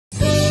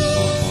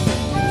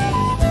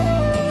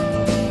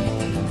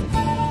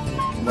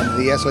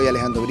días, soy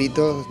Alejandro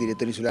Brito,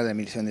 director insular de la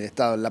Administración del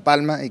Estado en La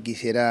Palma, y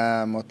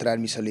quisiera mostrar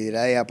mi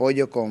solidaridad y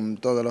apoyo con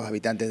todos los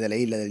habitantes de la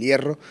isla del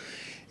Hierro,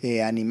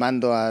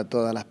 animando a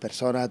todas las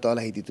personas, a todas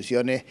las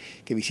instituciones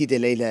que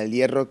visiten la isla del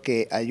Hierro,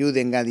 que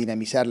ayuden a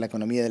dinamizar la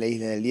economía de la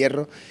isla del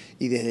Hierro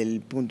y desde el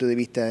punto de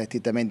vista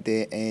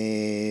estrictamente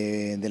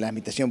de la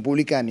administración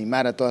pública,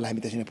 animar a todas las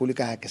administraciones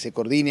públicas a que se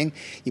coordinen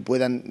y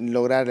puedan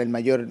lograr el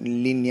mayor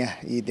línea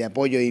de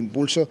apoyo e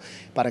impulso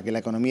para que la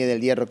economía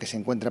del Hierro, que se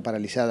encuentra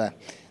paralizada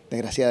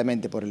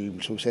desgraciadamente por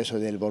el suceso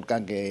del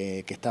volcán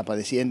que está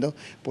padeciendo,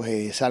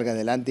 pues salga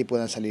adelante y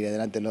puedan salir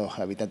adelante los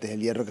habitantes del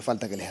Hierro, que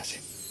falta que les hace.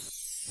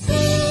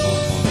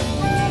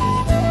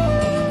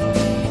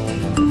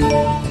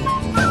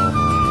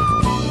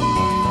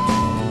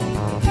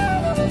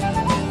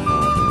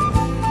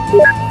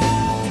 Yeah.